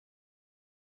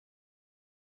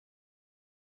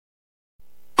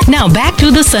Now back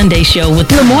to the Sunday Show with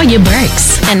Lamoya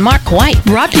Burks and Mark White,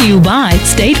 brought to you by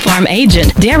State Farm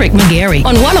agent Derek McGarry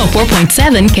on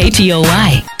 104.7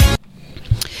 KTOY.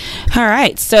 All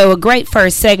right, so a great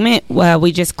first segment.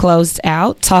 We just closed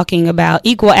out talking about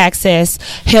equal access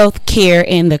health care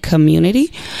in the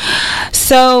community.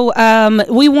 So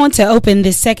we want to open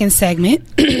this second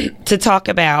segment to talk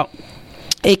about,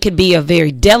 it could be a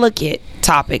very delicate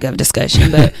topic of discussion,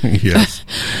 but yes.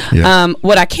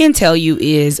 What I can tell you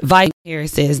is Vice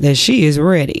Harris says that she is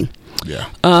ready. Yeah.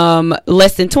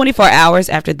 Less than 24 hours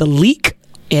after the leak,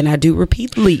 and I do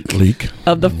repeat leak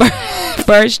of the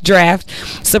first draft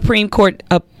Supreme Court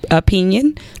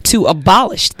opinion to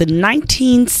abolish the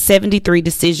 1973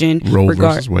 decision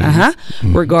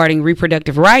regarding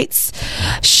reproductive rights.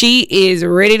 She is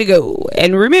ready to go.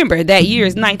 And remember, that year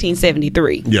is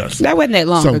 1973. Yes. That wasn't that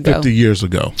long ago. 50 years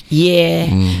ago. Yeah.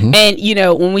 Mm-hmm. And,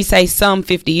 when we say some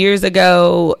 50 years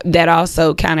ago, that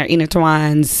also kind of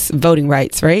intertwines voting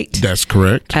rights, right? That's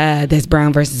correct. That's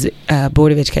Brown versus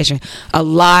Board of Education. A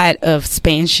lot of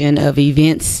expansion of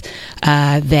events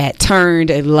that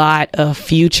turned a lot of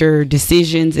future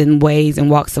decisions in ways and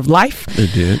walks of life.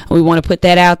 It did. We want to put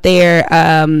that out there.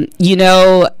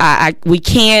 We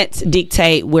can't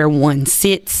dictate where one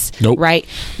sits. Nope. Right?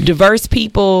 Diverse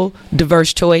people,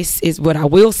 diverse choice is what I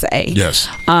will say. Yes.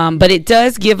 But it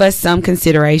does give us some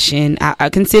consideration. I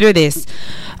consider this.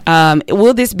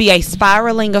 Will this be a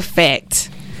spiraling effect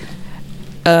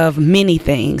of many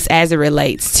things as it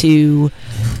relates to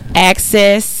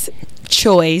access,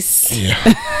 choice? Yeah.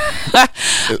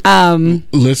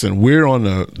 Listen, we're on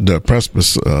the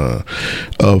precipice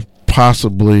of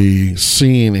possibly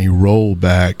seeing a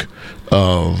rollback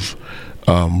of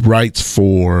rights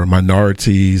for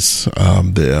minorities,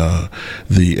 the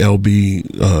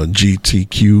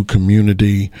LGBTQ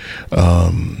community,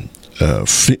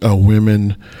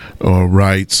 women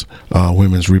rights,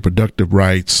 women's reproductive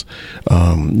rights.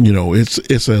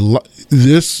 It's a lot.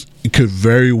 This could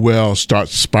very well start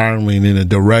spiraling in a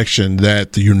direction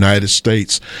that the United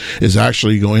States is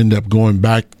actually going to end up going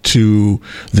back to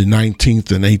the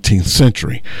 19th and 18th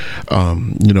century.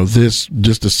 This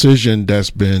decision that's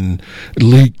been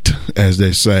leaked, as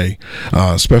they say,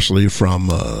 especially from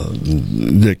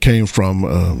that came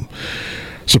from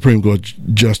Supreme Court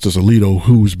Justice Alito,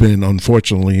 who's been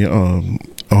unfortunately on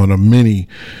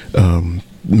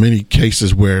many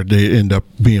cases where they end up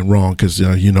being wrong, because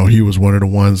he was one of the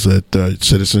ones that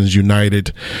Citizens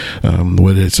United,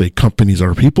 where they say companies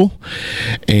are people,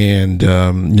 and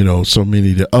so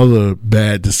many of the other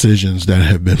bad decisions that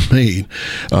have been made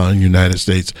in the United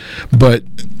States. But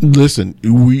listen,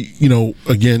 we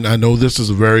again, I know this is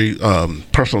a very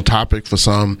personal topic for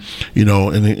some,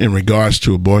 in regards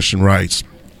to abortion rights.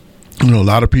 A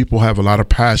lot of people have a lot of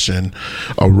passion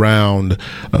around,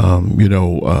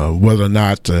 whether or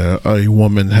not a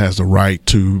woman has the right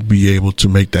to be able to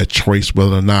make that choice,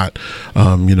 whether or not,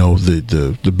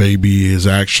 the baby is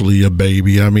actually a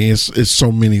baby. I mean, it's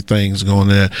so many things going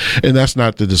there, and that's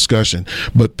not the discussion.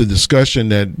 But the discussion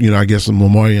that, I guess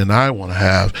Lamoya and I want to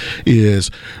have is,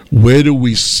 where do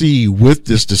we see with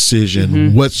this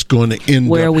decision, what's going to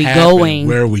end up happening?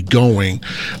 Where are we going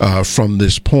from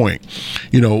this point?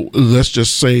 Let's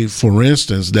just say, for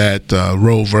instance, that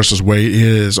Roe versus Wade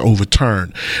is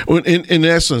overturned. In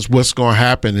essence, what's going to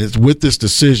happen is, with this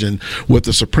decision, what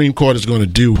the Supreme Court is going to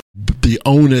do, the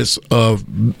onus of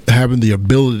having the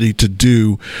ability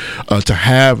to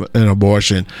have an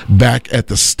abortion back at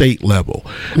the state level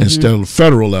instead of the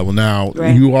federal level. Now,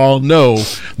 you all know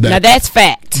that. Now, that's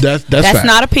fact. That's fact.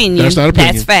 Not opinion. That's not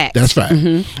opinion. That's fact. That's fact.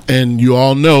 And you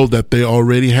all know that they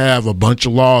already have a bunch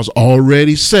of laws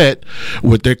already set,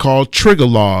 what they call trigger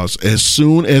laws. As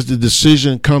soon as the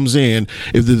decision comes in,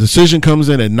 if the decision comes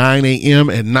in at 9 a.m.,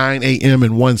 at 9 a.m.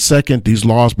 in 1 second, these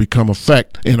laws become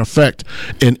in effect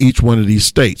in each one of these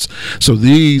states. So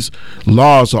these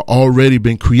laws are already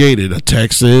been created.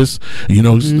 Texas,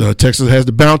 Texas has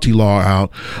the bounty law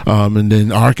out, and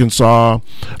then Arkansas,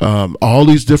 all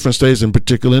these different states, in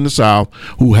particular in the South,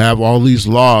 who have all these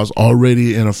laws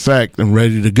already in effect and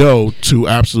ready to go to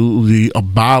absolutely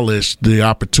abolish the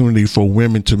opportunity for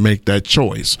women to make that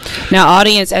choice. Now,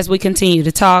 audience, as we continue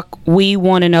to talk, we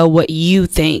want to know what you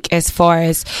think as far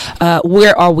as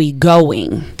where are we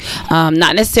going.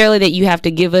 Not necessarily that you have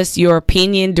to give us your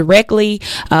opinion directly,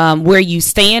 where you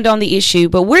stand on the issue,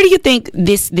 but where do you think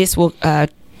this will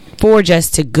forge us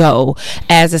to go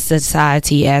as a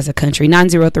society, as a country.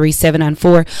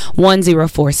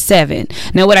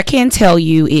 903-794-1047. Now, what I can tell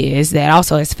you is that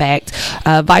also as fact,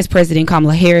 Vice President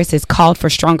Kamala Harris has called for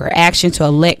stronger action to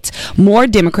elect more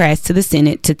Democrats to the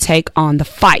Senate to take on the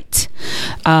fight.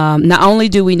 Not only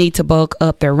do we need to bulk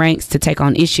up their ranks to take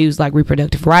on issues like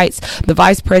reproductive rights, the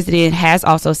Vice President has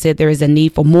also said there is a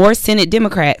need for more Senate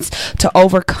Democrats to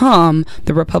overcome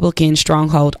the Republican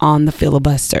stronghold on the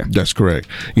filibuster. That's correct.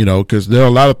 Because there are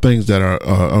a lot of things that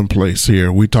are in place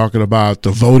here. We're talking about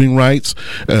the voting rights.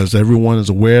 As everyone is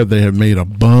aware, they have made a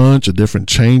bunch of different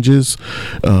changes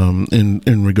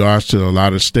in regards to a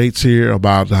lot of states here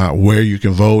about where you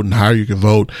can vote and how you can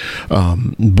vote.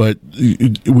 But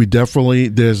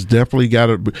there's definitely got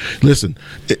to listen.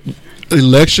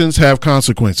 Elections have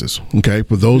consequences. Okay,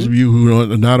 for those of you who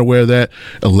are not aware of that,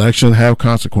 elections have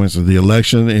consequences. The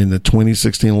election in the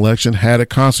 2016 election had a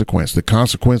consequence. The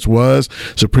consequence was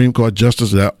Supreme Court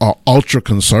justices that are ultra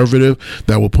conservative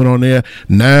that were put on there.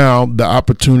 Now the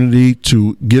opportunity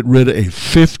to get rid of a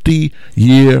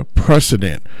 50-year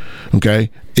precedent, okay,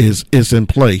 is in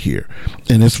play here,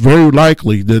 and it's very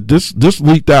likely that this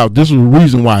leaked out. This is the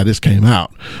reason why this came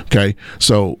out. Okay,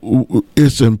 so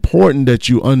it's important that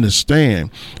you understand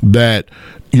that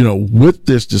with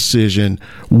this decision,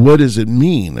 what does it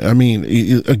mean? I mean,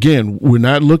 again, we're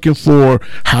not looking for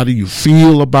how do you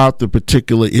feel about the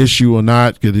particular issue or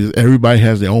not, because everybody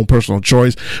has their own personal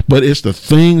choice, but it's the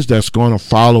things that's going to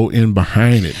follow in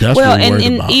behind it. That's what we're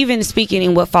worried about. Even speaking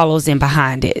in what follows in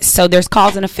behind it. So there's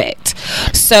cause and effect.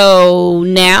 So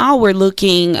now we're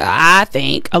looking, I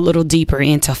think, a little deeper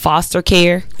into foster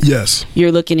care. Yes.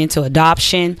 You're looking into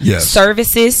adoption. Yes.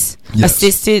 Services. Yes.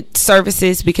 Assisted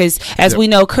services, because as we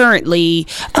know currently,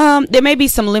 there may be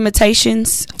some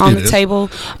limitations on the table,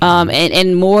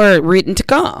 and more written to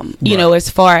come, as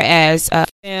far as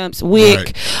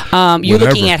WIC, you're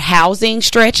looking at housing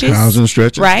stretches,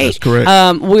 right? That's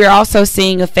correct. We're also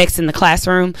seeing effects in the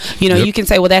classroom. You can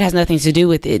say, well, that has nothing to do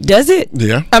with it. Does it?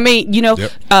 Yeah. I mean,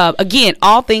 again,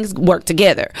 all things work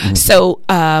together. Mm-hmm. So,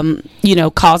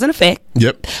 cause and effect.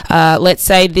 Yep. Let's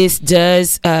say this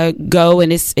does go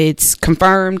and it's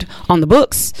confirmed on the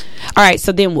books. All right,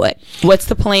 so then what? What's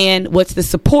the plan? What's the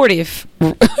supportive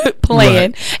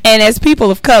plan? Right. And as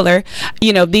people of color,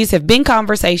 these have been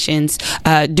conversations.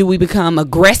 Do we become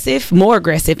more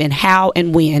aggressive, and how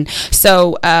and when?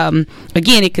 So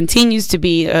again, it continues to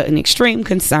be an extreme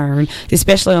concern,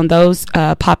 especially on those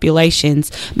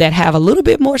populations that have a little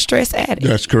bit more stress added.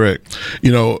 That's correct.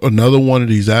 Another one of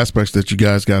these aspects that you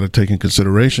guys got to take in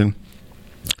consideration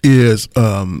is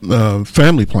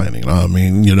family planning. I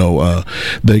mean,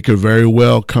 they could very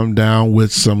well come down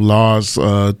with some laws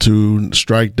to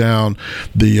strike down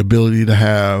the ability to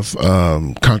have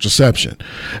contraception.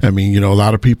 I mean, a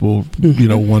lot of people,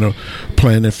 want to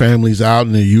plan their families out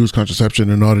and they use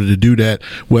contraception in order to do that.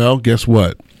 Well, guess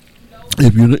what?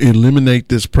 If you eliminate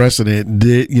this precedent,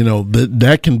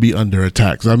 that can be under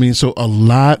attack. I mean, so a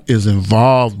lot is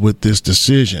involved with this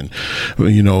decision.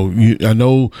 I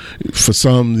know for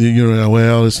some,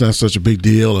 well, it's not such a big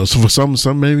deal. Or for some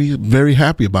may be very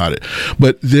happy about it,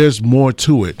 but there's more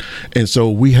to it. And so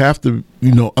we have to,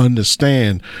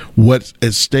 understand what's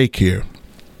at stake here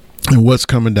and what's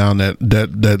coming down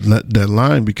that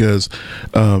line, because,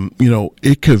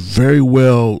 it could very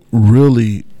well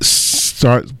really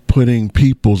start putting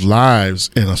people's lives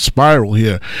in a spiral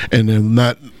here, and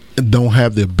they're don't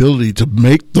have the ability to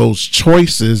make those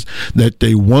choices that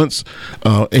they once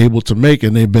able to make,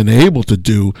 and they've been able to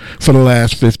do for the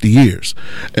last 50 years.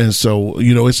 And so,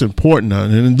 it's important.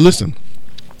 And listen,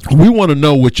 we want to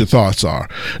know what your thoughts are.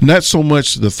 Not so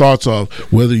much the thoughts of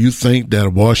whether you think that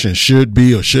abortion should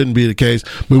be or shouldn't be the case,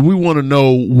 but we want to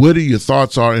know what your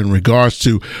thoughts are in regards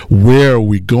to where are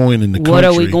we going in the country. What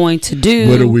are we going to do?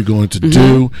 What are we going to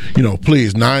do?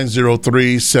 Please,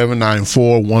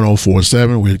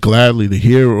 903-794-1047. We're gladly to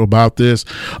hear about this.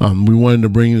 We wanted to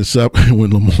bring this up when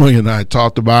Lamoya and I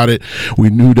talked about it. We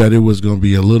knew that it was going to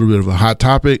be a little bit of a hot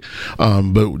topic,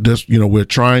 but this, we're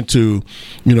trying to,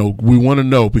 we want to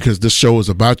know, because this show is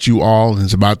about you all and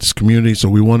it's about this community. So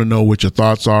we want to know what your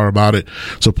thoughts are about it.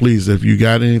 So please, if you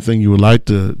got anything you would like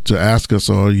to ask us,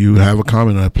 or you have a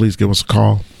comment on it, please give us a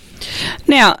call.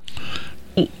 Now,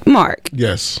 Mark.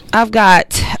 Yes. I've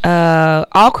got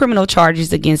all criminal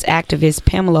charges against activist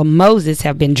Pamela Moses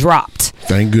have been dropped.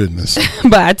 Thank goodness.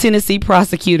 By a Tennessee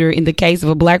prosecutor in the case of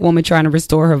a black woman trying to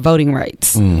restore her voting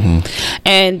rights.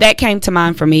 And that came to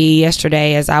mind for me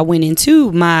yesterday as I went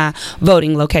into my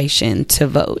voting location to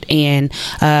vote. And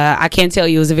I can tell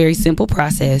you it was a very simple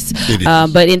process.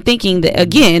 But in thinking that,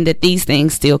 again, that these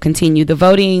things still continue, the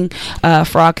voting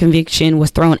fraud conviction was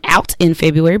thrown out in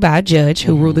February by a judge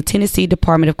who ruled the Tennessee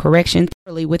Department of Correction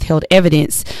thoroughly withheld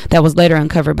evidence that was later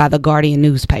uncovered by the Guardian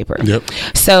newspaper.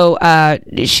 So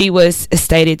she was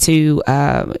stated to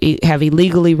have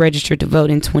illegally registered to vote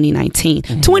in 2019.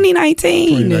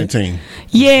 2019.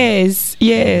 Yes.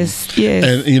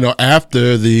 And, you know,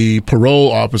 after the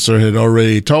parole officer had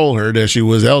already told her that she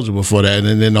was eligible for that,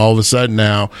 and then all of a sudden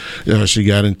now she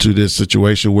got into this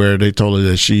situation where they told her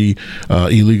that she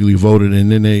illegally voted,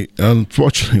 and then they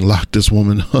unfortunately locked this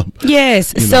woman up.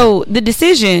 Yes. So the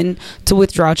decision to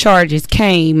withdraw charges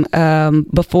came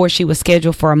before she was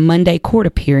scheduled for a Monday court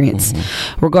appearance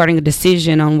regarding a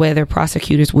decision on whether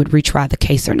prosecutors would retry the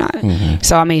case or not.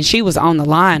 So, I mean, she was on the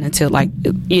line until, like,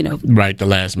 you know, right, the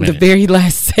last minute, the very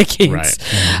last seconds.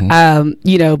 Right.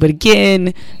 You know, but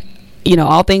again, you know,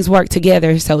 all things work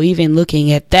together. So even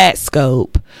looking at that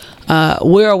scope,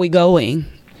 where are we going?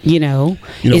 You know,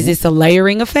 is this a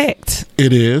layering effect?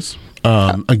 It is.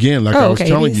 Again, like I was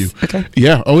telling you,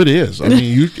 yeah. Oh, it is. I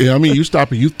mean, you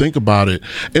stop and you think about it,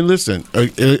 and listen.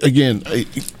 Again,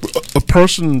 a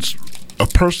person's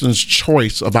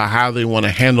choice about how they want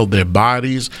to handle their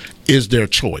bodies is their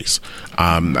choice.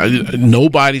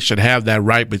 Nobody should have that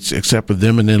right, except for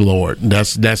them and their Lord.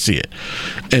 That's it.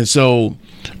 And so,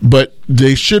 but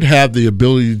they should have the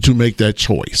ability to make that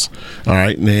choice. All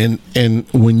right, and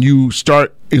when you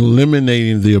start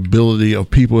eliminating the ability of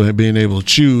people being able to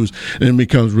choose, and it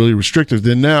becomes really restrictive,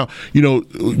 then now, you know,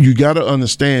 you got to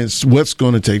understand what's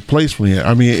going to take place from here.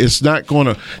 I mean, it's not going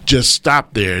to just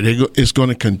stop there. It's going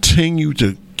to continue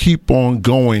to keep on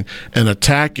going and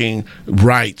attacking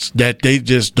rights that they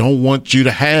just don't want you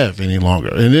to have any longer.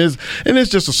 And it's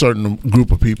just a certain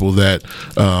group of people that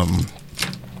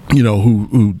you know,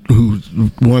 who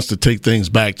wants to take things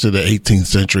back to the 18th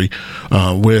century,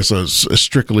 where it's a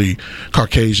strictly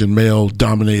Caucasian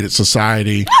male-dominated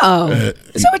society. Is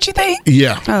that what you think?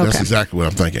 Yeah, that's exactly what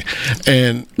I'm thinking.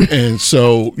 And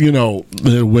so, you know,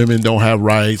 women don't have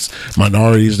rights,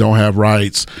 minorities don't have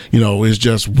rights. You know, it's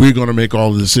just we're going to make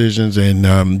all the decisions,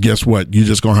 and guess what? You're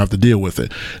just going to have to deal with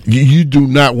it. You do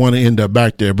not want to end up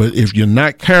back there, but if you're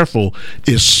not careful,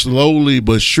 it's slowly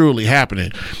but surely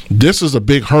happening. This is a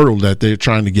big hurdle that they're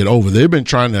trying to get over. They've been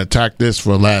trying to attack this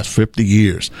for the last 50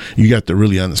 years. You got to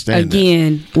really understand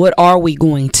again, what are we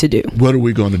going to do? What are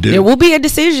we going to do? There will be a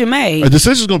decision made. A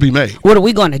decision is going to be made. What are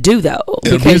we going to do, though?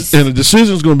 Because and a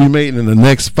decision is going to be made in the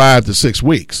next 5 to 6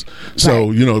 weeks. So,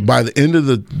 you know, by the end of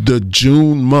the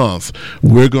June month,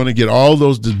 we're going to get all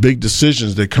those big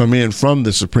decisions that come in from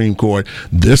the Supreme Court.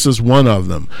 This is one of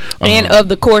them. And of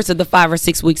the course of the 5 or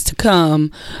 6 weeks to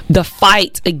come, the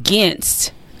fight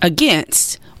against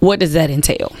what does that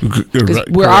entail?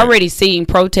 We're already seeing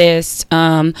protests.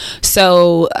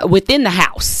 So within the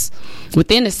House,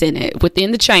 within the Senate,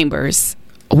 within the chambers,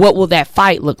 what will that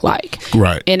fight look like?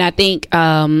 Right. And I think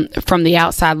from the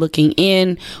outside looking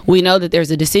in, we know that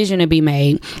there's a decision to be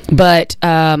made. But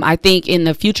I think in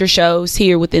the future shows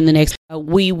here within the next,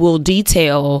 we will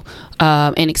detail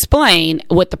and explain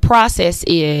what the process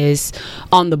is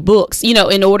on the books, you know,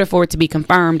 in order for it to be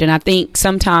confirmed. And I think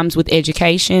sometimes with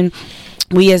education,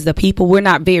 we as the people, we're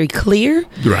not very clear.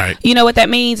 Right. You know what that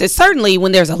means? It's certainly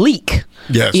when there's a leak.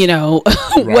 Yes. You know,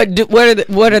 right.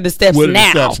 what are the steps now? What are the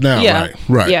steps now? Yeah.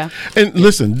 Right. Yeah. And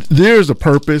listen, there's a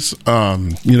purpose,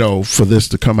 you know, for this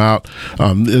to come out.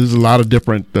 There's a lot of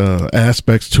different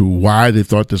aspects to why they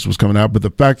thought this was coming out, but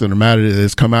the fact of the matter is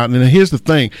it's come out. And here's the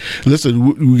thing.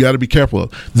 Listen, we got to be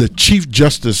careful. The Chief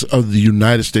Justice of the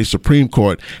United States Supreme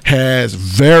Court has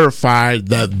verified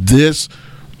that this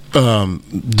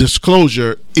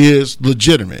disclosure is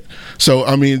legitimate. So,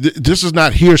 I mean, this is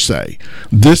not hearsay.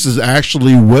 This is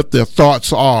actually what their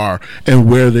thoughts are and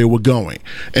where they were going.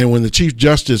 And when the Chief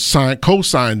Justice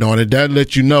co-signed on it, that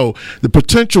let you know the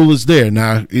potential is there.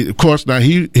 Now, of course,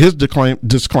 his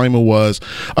disclaimer was,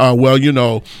 well, you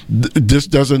know, this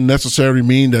doesn't necessarily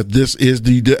mean that this is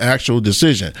the actual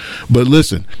decision. But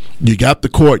listen, you got the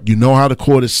court. You know how the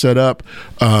court is set up.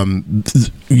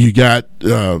 You got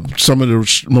some of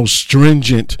the most most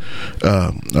stringent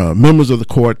members of the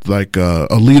court, like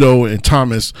Alito and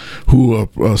Thomas, who are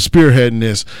spearheading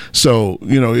this. So,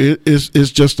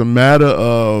 it's just a matter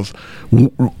of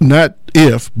not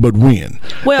if, but when.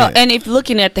 Well, and if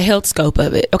looking at the health scope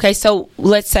of it, okay, so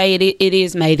let's say it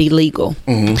is made illegal.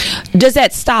 Mm-hmm. Does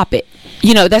that stop it?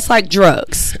 That's like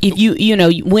drugs.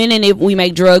 If when and if we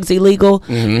make drugs illegal,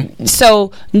 mm-hmm.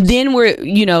 So then we're,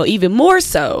 even more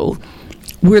so,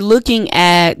 we're looking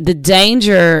at the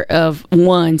danger of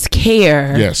one's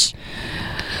care. Yes.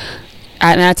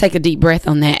 And I take a deep breath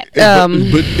on that.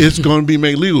 But it's going to be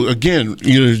made legal. Again,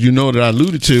 that I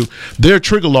alluded to, there are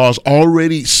trigger laws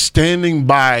already standing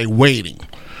by waiting.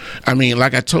 I mean,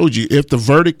 like I told you, if the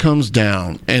verdict comes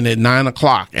down and at 9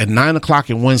 o'clock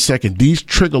in 1 second, these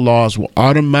trigger laws will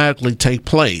automatically take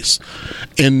place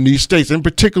in these states, in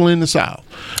particular in the South.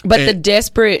 But the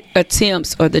desperate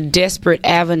attempts or the desperate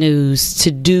avenues to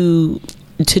do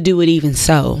it even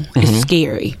so mm-hmm. is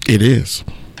scary. It is.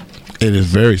 It is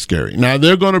very scary. Now,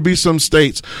 there are going to be some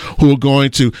states who are going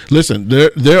to listen.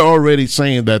 They're already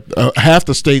saying that half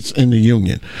the states in the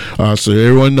union. So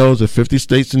everyone knows that 50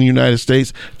 states in the United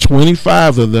States,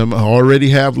 25 of them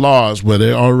already have laws where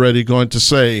they're already going to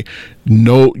say,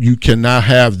 no, you cannot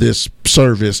have this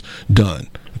service done.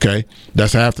 Okay,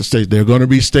 that's half the states. There are going to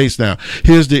be states now.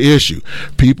 Here's the issue: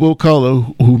 people of color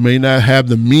who may not have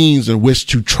the means in which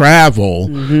to travel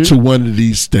mm-hmm. to one of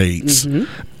these states.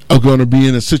 Mm-hmm. are going to be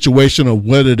in a situation of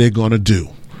what are they going to do.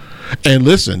 And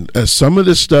listen, some of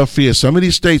this stuff here, some of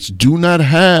these states do not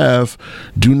have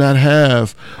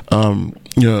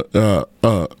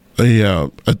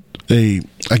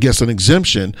I guess an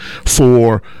exemption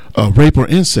for rape or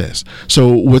incest.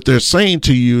 So what they're saying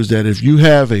to you is that if you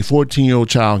have a 14-year-old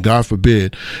child, God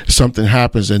forbid, something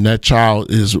happens and that child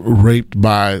is raped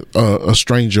by a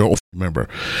stranger or member,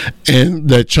 and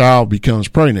that child becomes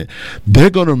pregnant, they're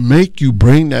going to make you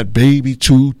bring that baby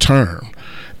to term.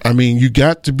 I mean, you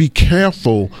got to be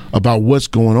careful about what's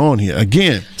going on here.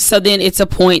 Again. So then it's a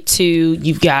point to,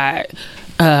 you've got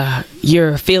your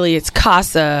affiliates,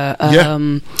 CASA,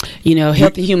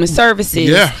 Health and Human Services.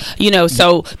 Yeah.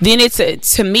 So then it's,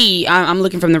 to me, I'm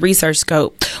looking from the research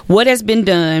scope. What has been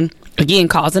done, again,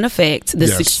 cause and effect, the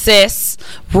success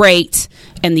rate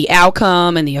and the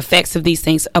outcome and the effects of these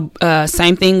things.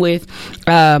 Same thing with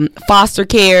foster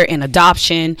care and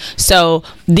adoption. So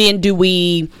then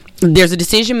there's a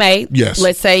decision made. Yes.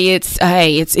 Let's say it's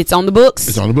on the books.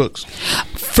 It's on the books.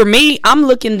 For me, I'm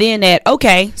looking then at,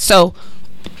 okay, so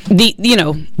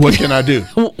what can I do?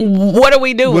 What are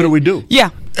we doing? What do we do? Yeah.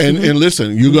 And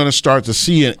listen, you're going to start to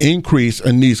see an increase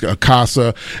in these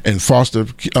CASA and foster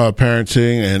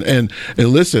parenting and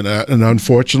listen, and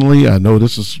unfortunately, I know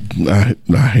this is I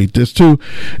hate this too.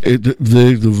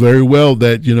 They very well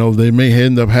that they may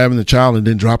end up having the child and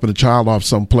then dropping the child off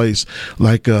someplace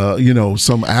like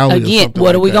some alley. Again, or something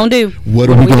what are we going to do? What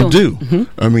are we going to do? Mm-hmm.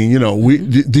 I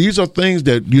mean, these are things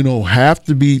that we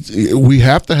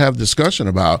have to have discussion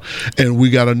about, and we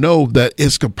got to know that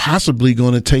it's possibly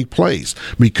going to take place.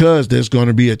 Because there's going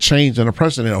to be a change in a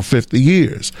precedent of 50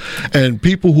 years. And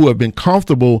people who have been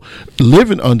comfortable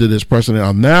living under this precedent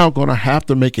are now going to have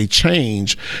to make a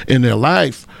change in their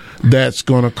life that's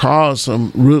going to cause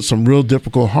some real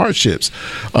difficult hardships.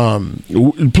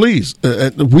 Please,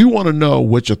 we want to know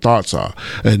what your thoughts are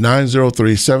at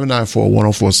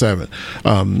 903-794-1047.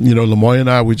 Lamoya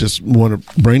and I, we just want to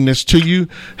bring this to you,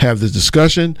 have this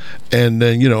discussion, and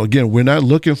then again, we're not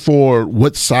looking for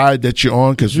what side that you're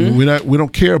on, because we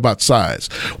don't care about sides.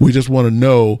 We just want to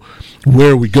know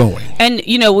where are we going. And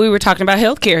we were talking about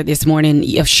healthcare this morning.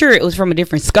 Sure, it was from a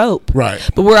different scope, right?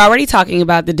 But we're already talking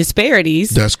about the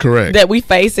disparities. That's correct. That we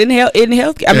face in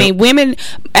healthcare. I mean,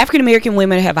 African American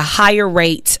women have a higher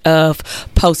rate of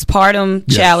postpartum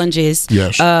challenges,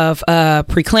 of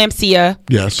preeclampsia,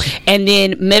 and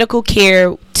then medical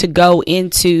care to go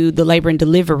into the labor and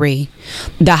delivery,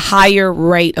 the higher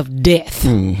rate of death,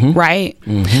 right?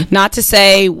 Mm-hmm. Not to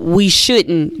say we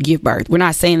shouldn't give birth. We're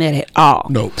not saying that at all.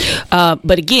 No.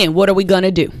 But again, what are we going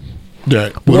to do? Yeah.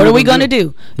 What are we going to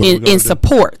do in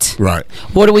support? Right.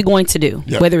 What are we going to do?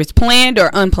 Yep. Whether it's planned or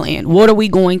unplanned, what are we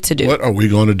going to do? What are we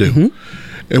going to do? Mm-hmm.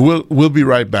 And we'll be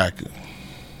right back.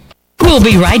 We'll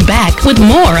be right back with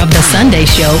more of The Sunday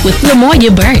Show with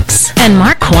Lamoya Burks and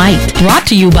Mark White. Brought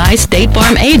to you by State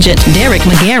Farm agent Derek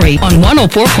McGarry on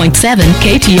 104.7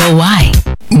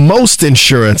 KTOY. Most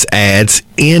insurance ads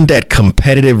end at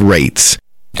competitive rates,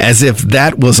 as if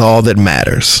that was all that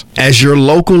matters. As your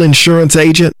local insurance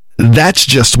agent, that's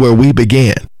just where we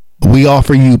begin. We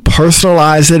offer you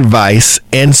personalized advice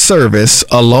and service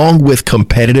along with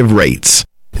competitive rates.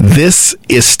 This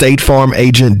is State Farm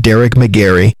agent Derek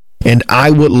McGarry, and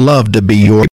I would love to be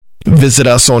your. Visit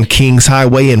us on Kings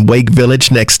Highway in Wake Village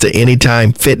next to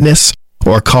Anytime Fitness,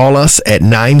 or call us at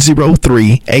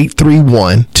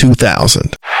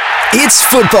 903-831-2000. It's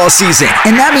football season,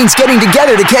 and that means getting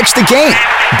together to catch the game.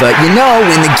 But you know,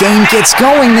 when the game gets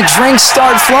going, the drinks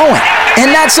start flowing.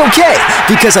 And that's okay,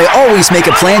 because I always make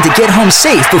a plan to get home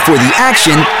safe before the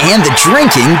action and the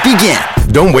drinking begin.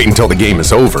 Don't wait until the game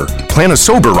is over. Plan a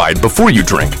sober ride before you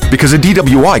drink, because a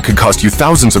DWI could cost you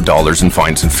thousands of dollars in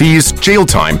fines and fees, jail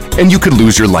time, and you could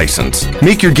lose your license.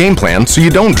 Make your game plan so you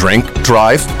don't drink,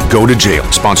 drive, go to jail.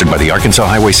 Sponsored by the Arkansas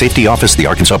Highway Safety Office, the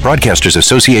Arkansas Broadcasters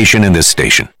Association, and this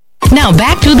station. Now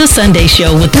back to the Sunday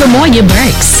Show with Lamoya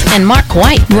Burks and Mark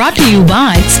White, brought to you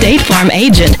by State Farm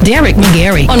agent Derek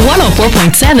McGarry on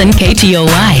 104.7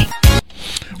 KTOI.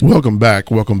 Welcome back.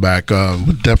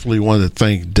 Definitely want to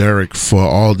thank Derek for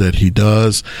all that he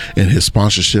does in his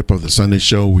sponsorship of the Sunday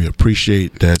Show. We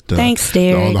appreciate that. Thanks,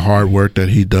 Derek. All the hard work that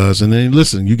he does. And then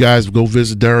listen, you guys go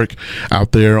visit Derek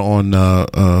out there on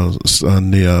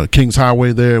the Kings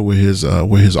Highway there where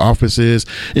his office is.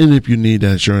 And if you need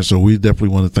that insurance, so we definitely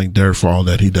want to thank Derek for all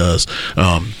that he does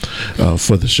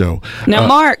for the show. Now,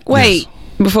 Mark, wait. Yes.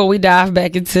 Before we dive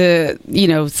back into,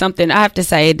 something, I have to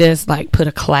say it does put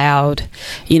a cloud,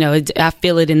 I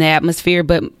feel it in the atmosphere.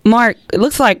 But Mark, it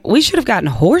looks like we should have gotten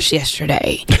a horse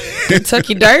yesterday.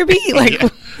 Kentucky Derby?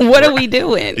 What are we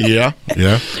doing? Yeah.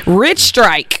 Rich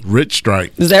Strike.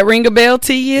 Does that ring a bell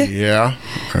to you? Yeah.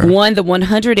 Won the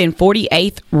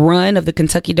 148th run of the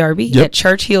Kentucky Derby at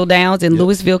Churchill Downs in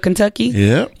Louisville, Kentucky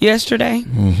yesterday.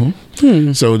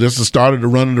 Mm-hmm. So this is the start of the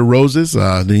Run of the Roses.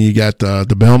 Then you got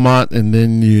the Belmont, and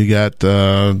then you got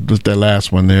that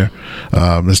last one there.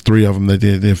 There's three of them that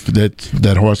if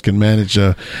that horse can manage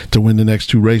to win the next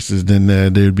two races, then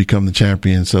they would become the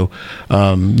champion. So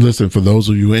listen, for those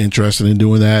of you who are interested in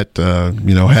doing that,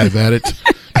 have at it.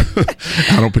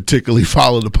 I don't particularly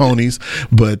follow the ponies,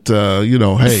 but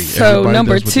hey. So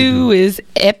number 2 is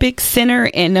Epic Center,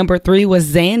 and number 3 was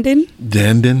Zandon.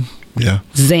 Zandon,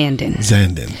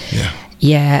 yeah.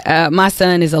 Yeah, my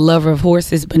son is a lover of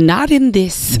horses, but not in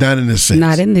this sense.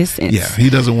 Yeah, he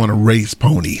doesn't want to race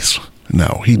ponies.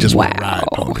 No, he just want to ride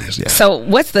ponies. Yeah. So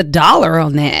what's the dollar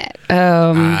on that?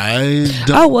 I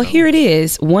don't know. Here it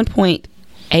is,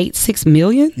 1.86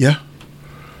 million. Yeah,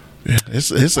 it's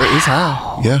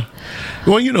high. Yeah.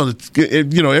 Well,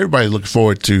 everybody's looking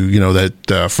forward to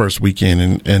that first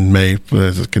weekend in May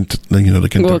for the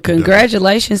Kentucky. Well,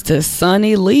 congratulations to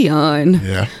Sonny Leon.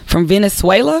 Yeah. From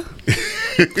Venezuela.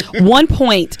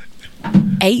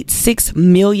 $1.86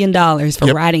 million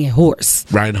for riding a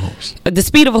horse. Riding a horse. The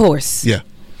speed of a horse. Yeah.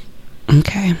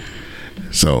 Okay.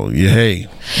 So hey,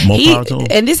 more power to him.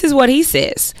 And this is what he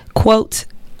says. Quote.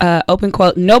 Open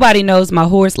quote, nobody knows my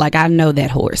horse like I know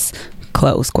that horse.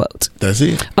 Close quote. That's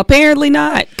it. Apparently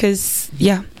not, because,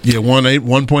 Yeah,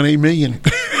 1.8 million.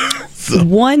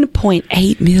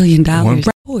 $1.8 million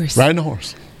horse. Riding a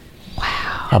horse. Wow.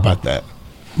 How about that?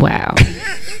 Wow.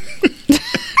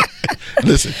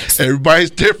 Listen,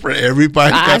 everybody's different.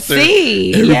 Everybody's got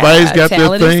their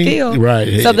talent thing. Skill.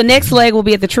 Right. So the next leg will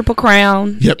be at the Triple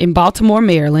Crown in Baltimore,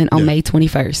 Maryland on May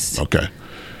 21st. Okay.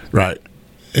 Right.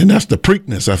 And that's the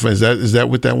Preakness. Is that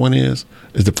what that one is?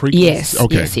 Is the Preakness? Yes.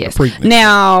 Okay. Yes. Preakness.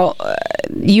 Now,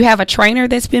 you have a trainer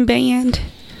that's been banned?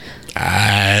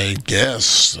 I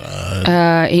guess.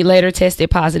 He later tested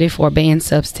positive for a banned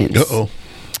substance. Uh-oh.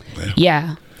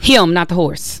 Yeah. Him, not the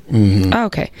horse. Mm-hmm.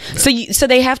 Okay. So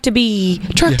they have to be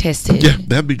drug tested? Yeah,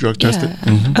 they have to be drug tested. Yeah.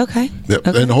 Mm-hmm. Okay. Yep.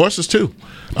 Okay. And the horses, too.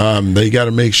 They got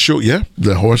to make sure,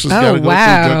 the horses got to go through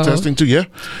drug testing, too,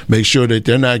 Make sure that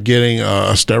they're not getting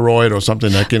a steroid or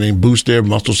something that can boost their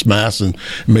muscle mass and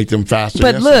make them faster.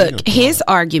 But look, his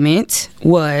argument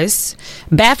was,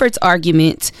 Baffert's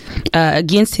argument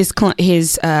against his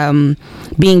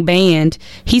being banned,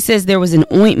 he says there was an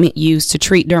ointment used to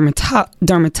treat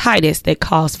dermatitis that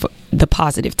caused for the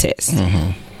positive test.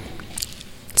 Mm-hmm.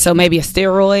 So maybe a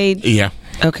steroid? Yeah.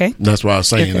 Okay. That's what I was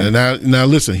saying. Okay. And now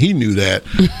listen, he knew that.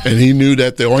 And he knew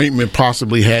that the ointment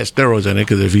possibly had steroids in it,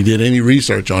 because if he did any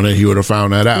research on it, he would have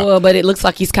found that out. Well, but it looks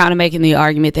like he's kind of making the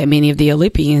argument that many of the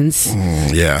Olympians,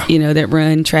 that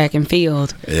run track and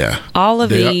field. Yeah. All of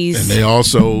these. And they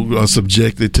also are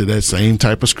subjected to that same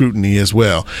type of scrutiny as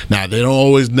well. Now, they don't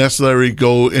always necessarily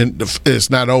go in,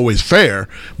 it's not always fair,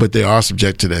 but they are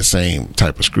subject to that same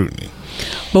type of scrutiny.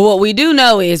 But what we do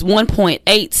know is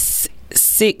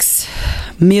 $1.86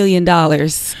 million.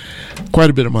 Quite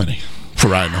a bit of money for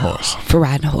riding a horse. All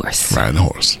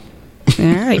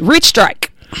right. Rich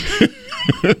Strike.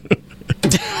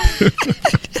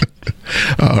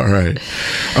 All right.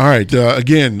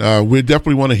 Again, we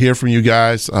definitely want to hear from you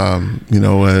guys, at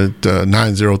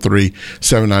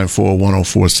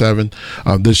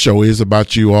 903-794-1047. This show is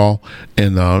about you all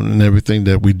and everything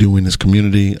that we do in this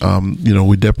community.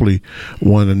 We definitely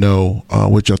want to know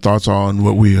what your thoughts are on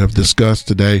what we have discussed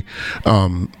today.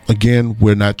 Again,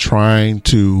 we're not trying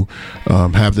to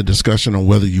have the discussion on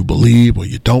whether you believe or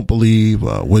you don't believe,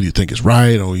 whether you think is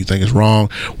right or you think is wrong.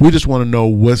 We just want to know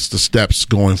what's the steps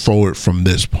going forward from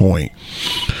this point.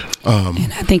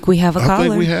 And I think we have a caller. I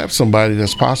think we have somebody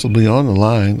that's possibly on the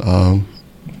line. All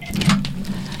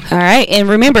right. And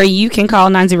remember, you can call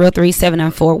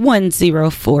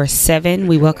 903-794-1047.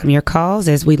 We welcome your calls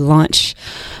as we launch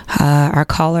our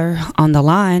caller on the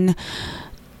line.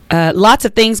 Lots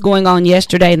of things going on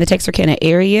yesterday in the Texarkana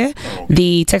area.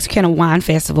 The Texarkana Wine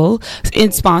Festival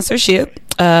in sponsorship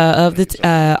of the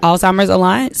Alzheimer's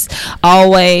Alliance.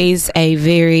 Always a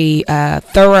very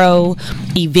thorough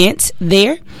event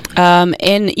there. And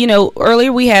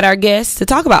earlier we had our guests to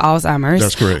talk about Alzheimer's.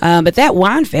 That's correct. But that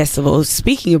wine festival,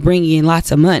 speaking of bringing in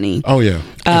lots of money. Oh yeah,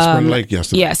 Spring Lake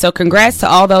yesterday. Yeah, so congrats to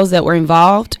all those that were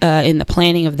involved in the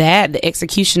planning of that. The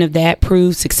execution of that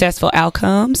proved successful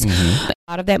outcomes. Mm-hmm. A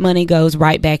lot of that money goes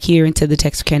right back here into the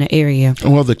Texarkana area.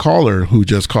 Well, the caller who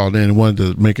just called in wanted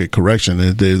to make a correction.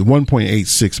 The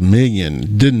 $1.86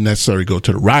 million didn't necessarily go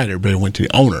to the rider, but it went to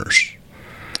the owners.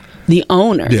 The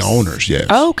owners? The owners, yes.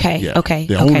 Okay, yeah. okay.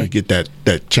 The owners get that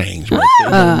change. Right there.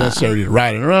 Not necessarily the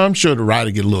rider. I'm sure the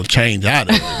rider get a little change out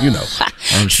of it,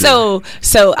 I'm sure.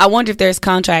 So I wonder if there's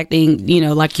contracting,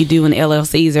 like you do in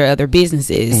LLCs or other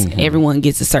businesses. Mm-hmm. Everyone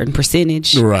gets a certain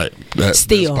percentage. Right.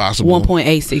 Still, that's possible.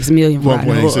 $1.86 million.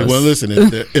 $1.86. Well, listen,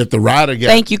 if the rider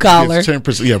gets thank you, caller.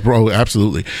 10%, yeah, bro,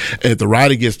 absolutely. If the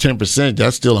rider gets 10%,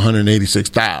 that's still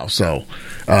 $186,000. So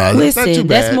listen, that's not too bad.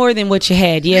 That's more than what you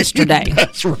had yesterday.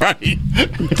 That's right.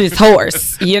 This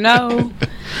horse, and I'm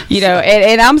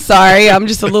sorry, I'm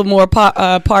just a little more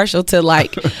partial to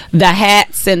like the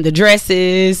hats and the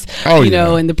dresses,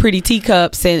 and the pretty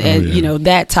teacups and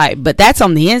that type. But that's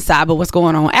on the inside. But what's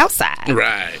going on outside?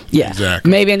 Right. Yeah.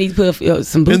 Exactly. Maybe I need to put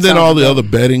some boots on. And then all the other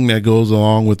betting that goes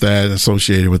along with that, and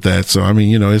associated with that. So I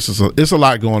mean, it's a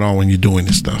lot going on when you're doing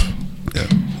this stuff. Yeah.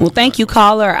 Well, thank you,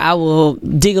 caller. I will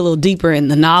dig a little deeper in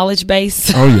the knowledge base.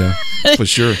 Oh, yeah, for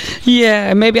sure.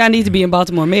 Yeah, maybe I need to be in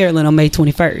Baltimore, Maryland on May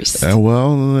 21st.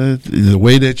 Well, the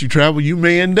way that you travel, you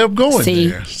may end up going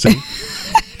there. See?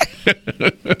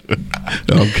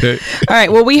 Okay. All right.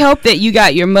 Well, we hope that you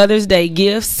got your Mother's Day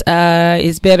gifts.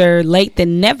 It's better late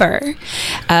than never.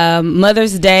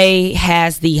 Mother's Day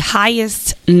has the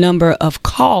highest number of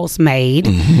calls made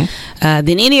than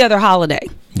any other holiday.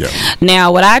 Yeah.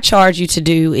 Now, what I charge you to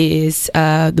do is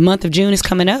the month of June is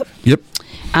coming up. Yep.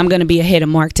 I'm going to be ahead of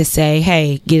Mark to say,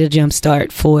 hey, get a jump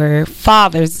start for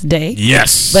Father's Day.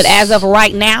 Yes. But as of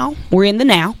right now, we're in the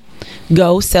now.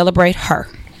 Go celebrate her.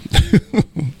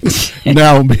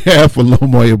 Now, on behalf of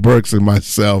Lamoya Burks and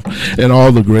myself and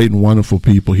all the great and wonderful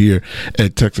people here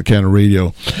at Texarkana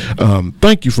Radio,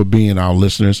 thank you for being our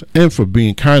listeners and for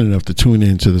being kind enough to tune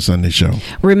in to the Sunday Show.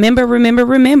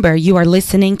 Remember, you are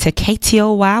listening to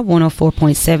KTOY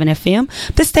 104.7 FM,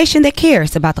 the station that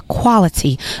cares about the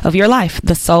quality of your life,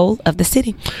 the soul of the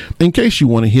city. In case you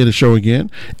want to hear the show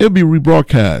again, it'll be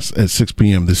rebroadcast at 6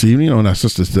 p.m. this evening on our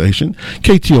sister station,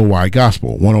 KTOY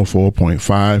Gospel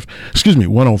 105.9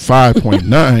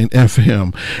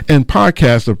 FM, and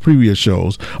podcasts of previous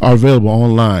shows are available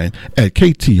online at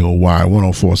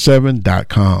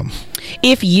KTOY1047.com.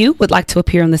 If you would like to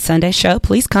appear on the Sunday Show,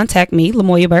 please contact me,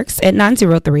 Lamoya Burks, at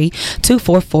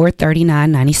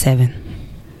 903-244-3997.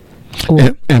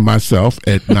 And myself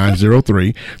at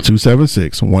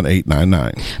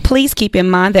 903-276-1899. Please keep in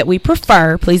mind that we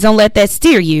prefer, please don't let that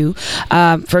steer you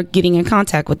for getting in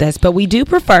contact with us, but we do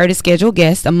prefer to schedule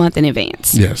guests a month in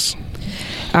advance. Yes.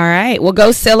 All right. Well,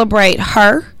 go celebrate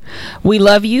her. We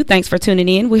love you. Thanks for tuning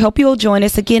in. We hope you'll join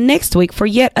us again next week for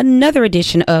yet another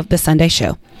edition of The Sunday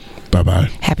Show. Bye-bye.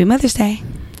 Happy Mother's Day.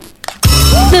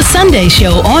 The Sunday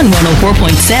Show on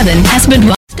 104.7 has been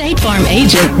brought State Farm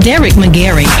agent Derek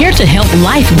McGarry, here to help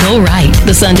life go right.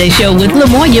 The Sunday Show with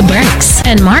Lamoya Burks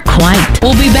and Mark White.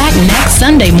 We'll be back next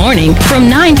Sunday morning from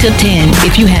 9 to 10.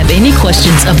 If you have any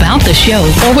questions about the show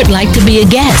or would like to be a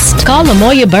guest, call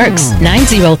Lamoya Burks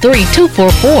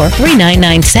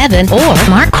 903-244-3997 or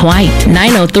Mark White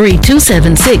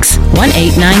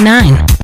 903-276-1899.